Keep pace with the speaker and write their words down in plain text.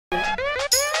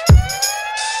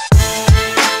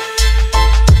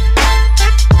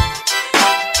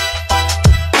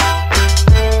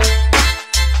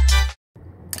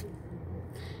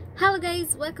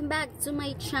welcome back to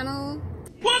my channel.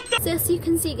 So as you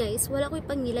can see guys, wala ko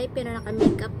ipangilay pero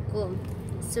naka-makeup ko.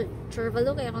 So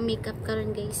charvalo kaya ako makeup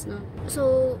karon guys, no.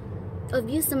 So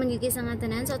obvious naman yung guys ang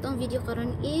tanan. So itong video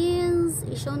karon is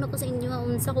i-show na ko sa inyo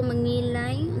unsa ko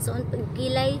mangilay, unsaon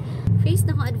pagkilay.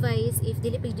 First na ko advice, if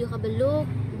dili pagyo kabalo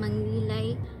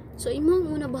mangilay. So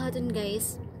imong una buhaton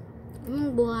guys,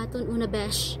 imong buhaton una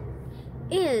besh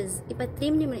is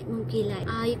ipatrim ni mo imong kilay.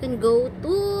 You can go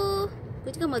to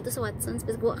pwede ka mo sa Watson's,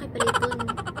 pero gawa kay paliton.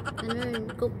 Ganun.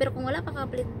 Pero kung wala pa ka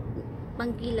palit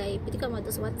pang kilay, pwede ka mo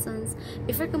sa Watson's.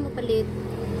 Before ka mo palit,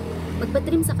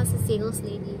 magpatrim sa kasi sales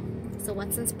lady. Sa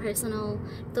Watson's personal.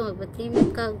 Ito,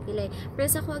 magpatrim ka kilay. Pero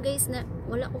sa ko guys, na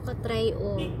wala ko ka-try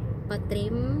o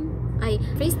patrim. Ay,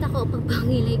 first na ko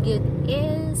pagpangilay gyud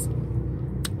is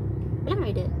ilang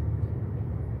right it?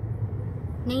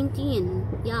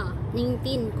 19. Yeah,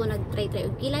 19 ko nag-try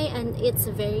og kilay and it's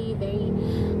very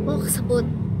kasabot.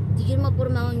 Di yun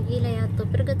mapurma akong kilay ato.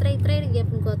 Pero ka-try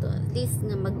gyapon ko to at least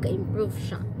nga magka-improve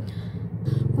siya.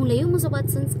 Kung layo mo sa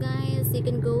Watson's guys, you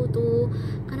can go to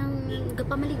kanang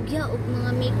gapamaligya og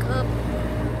mga makeup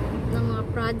ng mga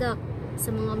product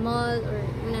sa mga mall or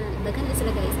daghan na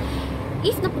sila guys.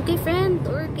 If na pud kay friend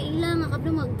or kailang nga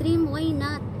kablo mag-trim, why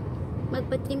not?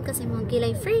 Magpatrim ka sa imong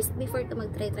kilay first before ka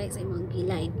mag-try sa imong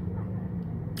kilay.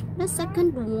 The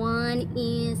second one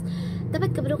is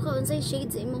dapat kabalo ka unsay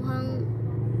shade sa imong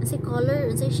unsay color,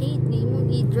 unsay shade nga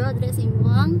imong i-draw dira sa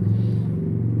imong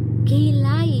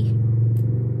kilay.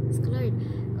 Colored.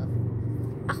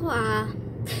 Ako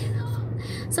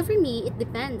so for me, it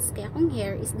depends. Kaya akong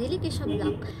hair is dili kay siya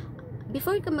black.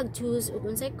 Before ka mag-choose og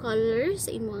unsay color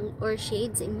sa imong or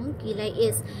shade sa imong kilay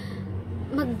is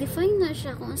mag-define na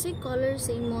siya kung unsay color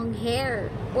sa imong hair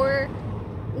or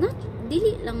not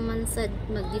dili lang man sad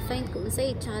mag-define kung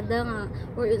unsay tsada nga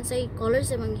or unsay color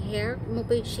sa imong hair mo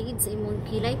pa shade sa imong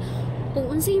kilay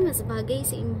kung unsay mas bagay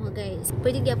sa imong guys.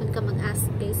 Pwede gyapon ka mag-ask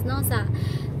guys no sa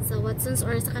Watson's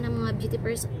or sa kanang mga beauty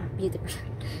person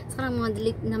sa kanang mga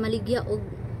dili na maligya og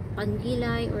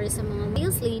pangkilay or sa mga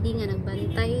sales lady nga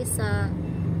nagbantay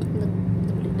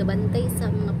sa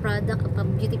mga product o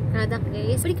beauty product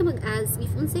guys. Pwede ka mag-ask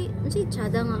if unsay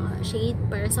tsada nga shade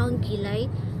para sa akong kilay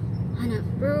hana.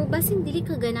 Pero basin dili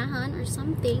ka ganahan or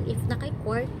something if nakay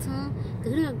kwarta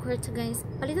gano'n nag-kwarta guys,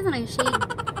 palitan na yung shade.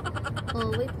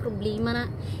 Wait, problema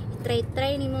na. Try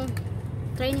nimo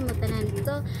tanan.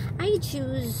 So I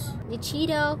choose the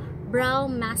Cheeto Brow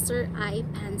Master Eye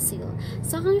Pencil.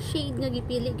 So akong shade nga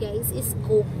gipili guys is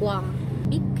Cocoa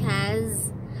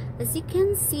because as you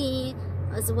can see,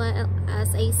 as well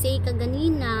as I say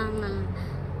kaganina nga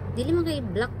dili man kay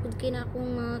black pud kay na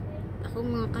akong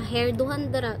mga ka-hair duhan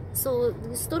dara. So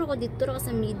gusto ko dito ra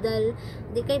sa middle,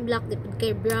 di kay black, di pud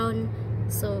kay brown.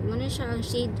 So mo na siya ang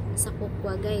shade sa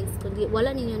Cocoa guys. Kundi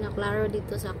wala ninyo na klaro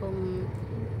dito sa akong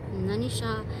nani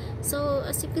siya. So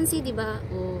as you can see, di ba?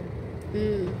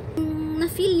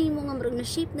 Na-feel nimo nga murag na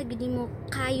shape na gid mo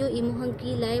kayo imong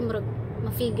kilay, murag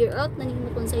ma-figure out na nimo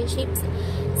kung sa shape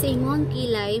sa imong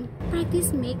kilay.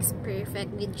 Practice makes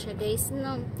perfect with siya guys.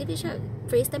 No, dili siya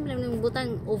first time lang nang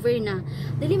butang over na.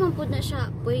 Dili man pud na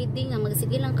siya pwede nga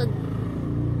sige lang kag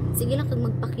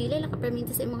magpakilay lang ka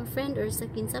perminti sa imong friend or sa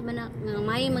kinsa ba na nga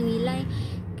may mangilay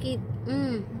kid.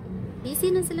 Busy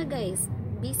na sila guys.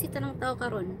 Busy tanang tao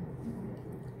karon.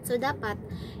 So dapat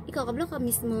ikaw kablo ka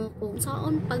mismo kung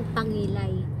saan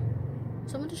pagpangilay.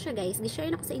 So mo siya guys, gi-share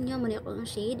na ko sa inyo muna ako ang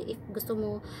shade if gusto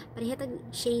mo parehatag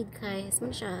shade guys. Mo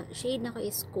siya shade na ko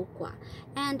is Cocoa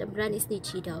and ang brand is ni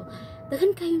Cheeto.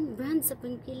 Daghan kayong brand sa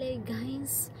pangkilay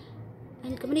guys.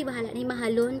 And kamo ni bahala ni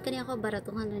mahalon kani ako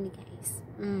baratuhan ra ni guys.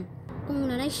 Kung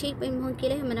nanay shape ay imong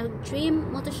kilay manag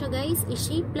trim mo to siya guys,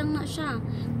 i-shape lang na siya.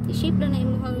 I-shape lang na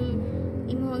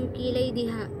imong kilay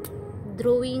diha.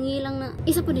 Drawing lang na.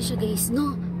 Isa po din siya guys,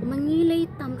 no? Mangilay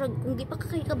tamrog kung di pa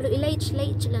kay kabalo light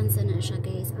lang sana siya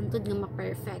guys antod nga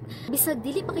ma-perfect bisag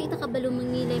dili pa kita kabalo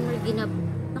mangilay more ginab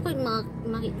ako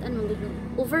makita ano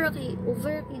over kay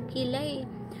kilay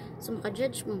so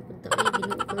maka-judge mo pud ta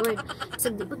Lord so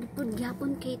di pag pud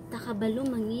gyapon kay ta kabalo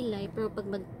mangilay pero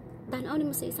pag magtan-aw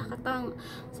nimo sa isa ka tang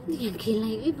so di yan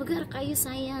kilay bagar kayo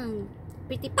sayang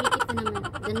pretty pa naman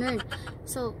ganun.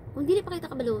 So kung dili pa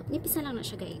kita kabalo nipisa lang na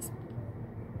siya guys.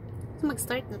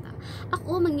 Mag-start na ta.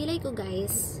 Ako, mangilay ko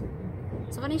guys.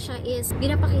 So, kanin siya is,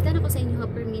 pinapakita na ko sa inyo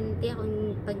perminti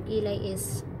akong pagkilay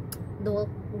is dual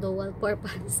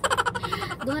purpose.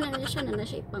 Duha na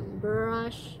siya pang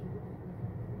brush.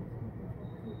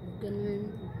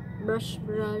 Ganun. Brush.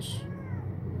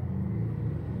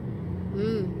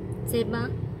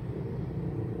 Diba?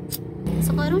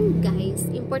 So karon guys,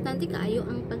 importante kaayo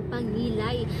ang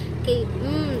pagpangilay kay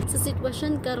sa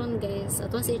sitwasyon karon guys,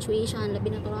 atong situation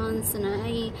labi na karon sa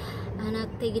naay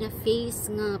natay gina face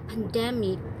nga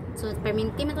pandemic. So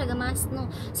permanente man talaga mas no.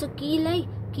 So kilay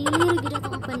ra gid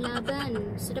atong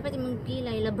panlaban. So dapat imong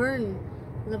kilay labern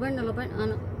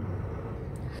ano.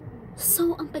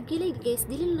 So ang pagkilay guys,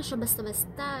 dili na siya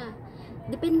basta-basta.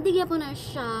 Depende gyapon na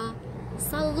siya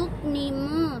sa look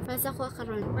nimo. Para sa ko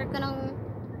karon, or kanang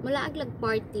mula aglag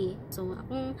party. So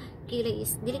akong kilay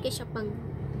is dili kay siya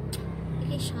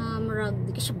marag,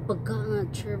 dili kay siya baga nga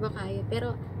sure ba kayo,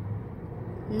 pero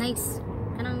nice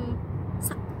kanang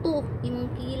sakto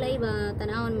imong kilay ba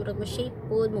tanawon murag mo shape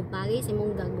pod mo bagay sa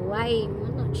imong gagaway mo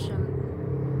na siya.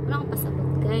 Wala akong pasabot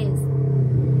guys.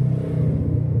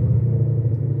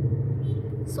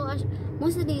 So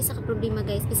most of the sa problema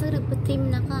guys kasi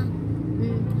nagpa-trim na ka.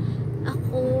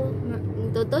 Ako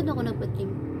dodod ako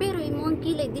nagpa-trim, pero imong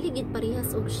kilay dili gid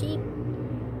parehas og shape.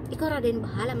 Ikaw ra din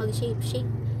bahala mag shape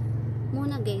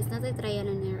muna guys, natay trial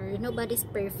and error. Nobody's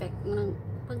perfect.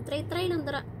 Pag try lang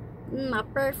dara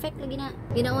ma-perfect lagi na.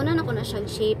 Ginauna na ko na siya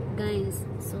shape guys.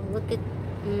 So look at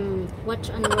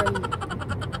watch and learn.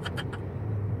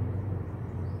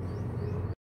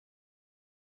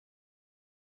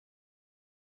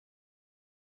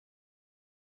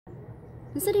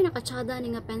 Nasa rin nakatsada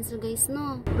ni nga pencil guys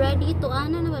no. Ready to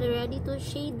ready to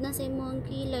shade na sa imong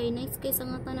kilay. Nice kay sa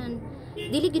nga tanan.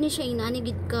 Dili gini siya inani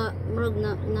gid ka murag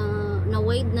na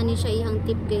wide na ni siya ihang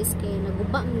tip guys kay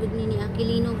naguba man gud ni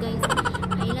Aquilino guys.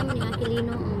 Ay alam ni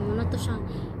Aquilino ano to siya.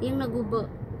 Iyang naguba.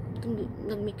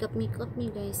 Nag-makeup ni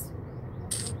guys.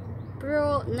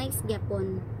 Pero nice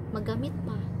gyapon. Magamit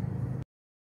pa.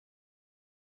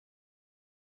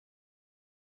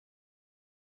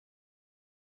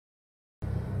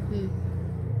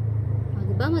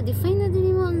 Diba? Ma-define na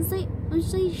din mo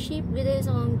unsay shape gede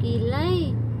sa akong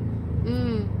kilay.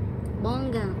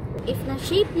 Bongga. If na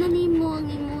shape na nimo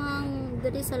ang imong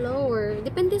diri sa lower,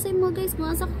 depende sa imo guys kung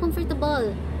asa ka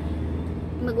comfortable.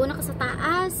 Mag-una ka sa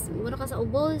taas, mag-una ka sa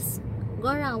ubos.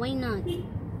 Gora, why not?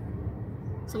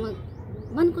 So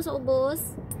man ko sa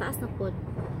ubos, taas na pod.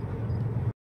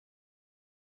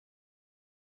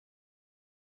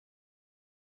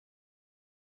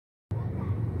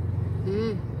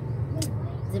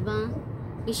 Diba?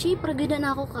 I-shape ra gyud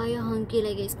na ako kaya hang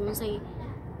kilay guys kung say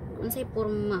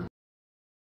porma.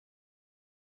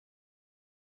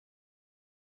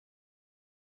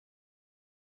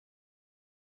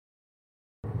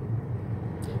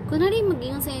 Kung nari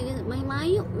maging sa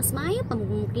mas mayo pa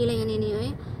mo kilay nga ninyo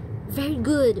eh. Very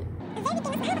good.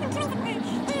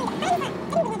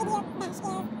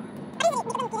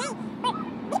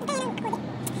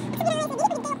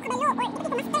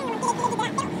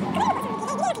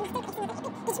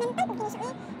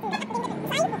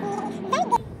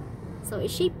 So,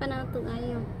 i-shape pa na ito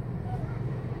tayo.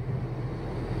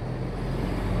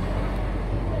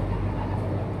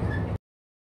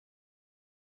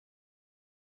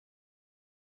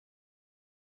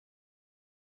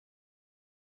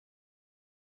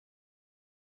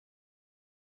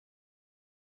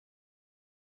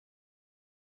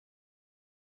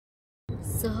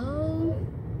 So,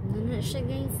 ano na siya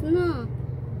guys na.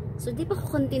 So, di pa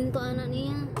ko kontento anak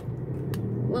niya.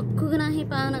 Wag ko ganahi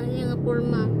pa anak niya nga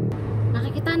forma.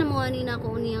 Nakikita na mo kanina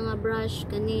ako niya nga brush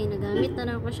kani. Nagamit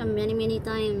na ako siya many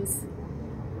times.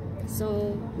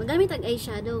 So, magamit ag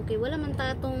eyeshadow. Kay wala man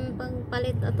tatong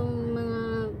pagpalit atong mga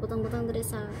butang-butang diri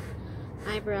sa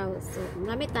eyebrow. So,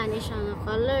 magamit ta ni siya nga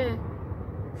color.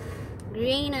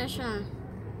 Gray na siya.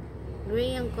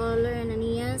 Gray ang color na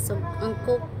niya. So,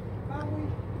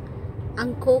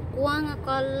 ang cocoa nga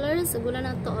color siguro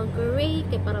na to ang gray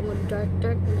kay para mo dark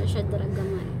na siya dira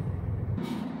gamay.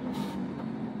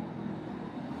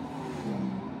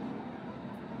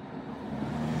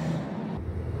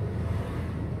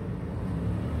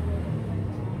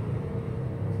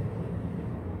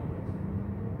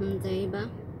 Diba?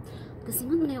 Kasi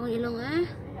man man akong ilong diba?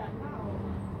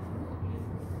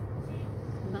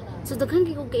 So daghan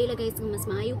kay ko kaila guys mas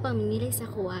maayo pa mangilay sa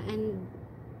ko and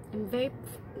I'm very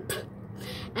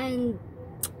and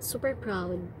super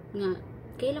proud nga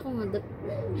kaila ko nga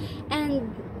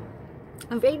and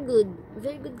I'm very good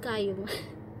kayo.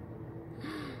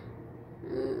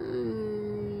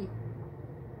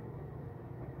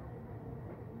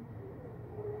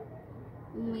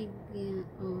 Oh my god,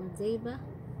 oh diba?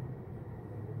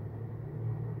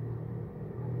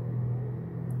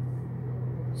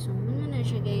 So muna na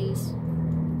siya guys,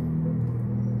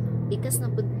 bikas na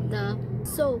budda.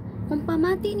 So kung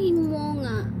pamati ni mo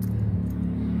nga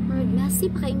messy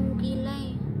pa kay mong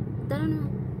kilay, tara na.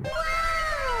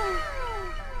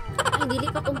 Ay, dili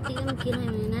pa complete ang kilay.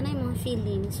 May nanay mga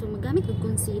feeling. So, magamit ko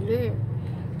concealer.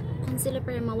 Concealer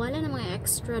para mawala ng mga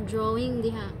extra drawing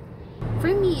diha.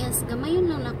 For me, is gamayon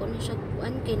lang ako na siya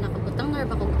kuan kay nakabutang na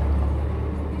ba ko.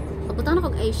 Kabutang na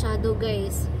kog eyeshadow,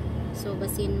 guys. So,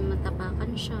 basin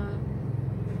matapakan siya.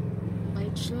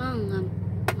 Lights lang.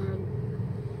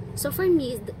 So, for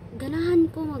me,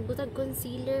 ganahan ko magbutag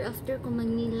concealer after ko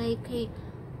mangilay kay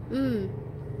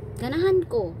ganahan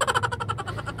ko.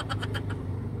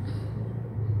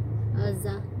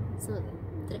 Aza. So,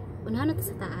 unahan na to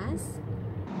sa taas.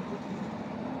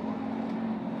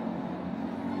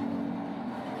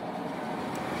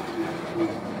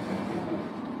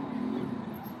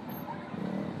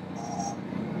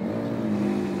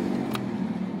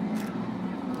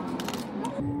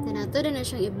 Tanato na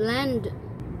siyang i-blend.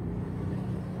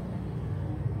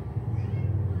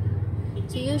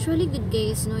 So, usually good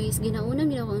guys, no, is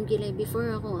ginaunang gina ko ang kilay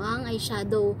before ako ang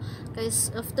eyeshadow. Guys,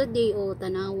 after day,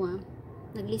 tanawa.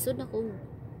 Naglisod ako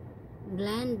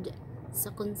blend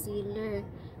sa concealer.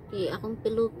 Kaya akong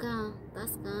peluka.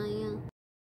 Taas kaya.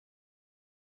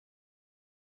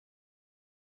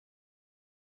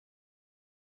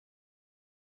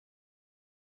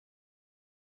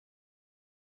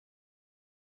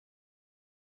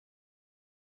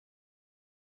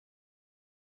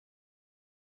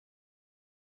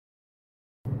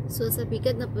 So, sa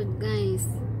bigat na po, guys.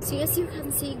 So, as you can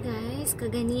see, guys,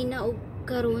 kaganina o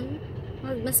karon,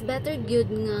 mas better gyud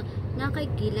nga na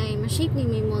kay kilay. Ma-shape ni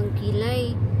may mong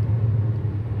kilay.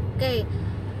 Okay.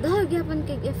 Dahil gyapon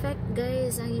kay effect,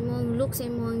 guys, ang imong look sa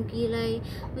imong kilay.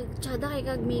 Tsada kay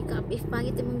kag makeup. If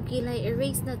pangit imong kilay,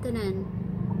 erase na tanan.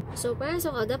 So, para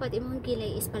sa ka, dapat imong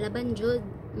kilay is palaban jud.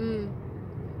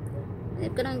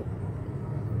 Kanang,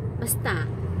 basta,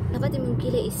 dapat imong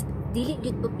kilay is dili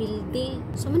gyud papilti.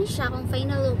 So, man siya akong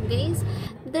final look, guys.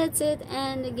 That's it.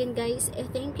 And again, guys,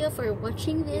 thank you for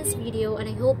watching this video. And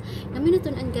I hope na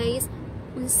minutunan, guys,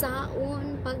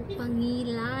 unsaon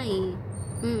pagpangilay.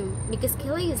 Because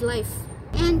kilay is life.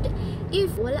 And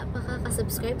if wala pa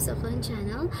ka-subscribe sa akong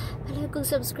channel, palag kong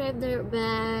subscribe there,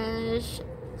 besh.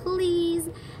 Please.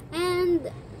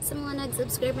 And sa mga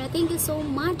nag-subscribe na, thank you so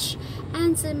much.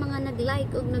 And sa mga nag-like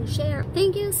o nag-share,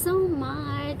 thank you so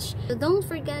much. So don't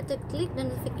forget to click the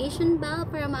notification bell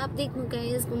para ma-update mo,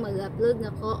 guys, kung mag-upload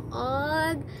na ko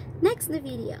og next na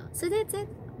video. So that's it.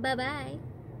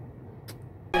 Bye-bye.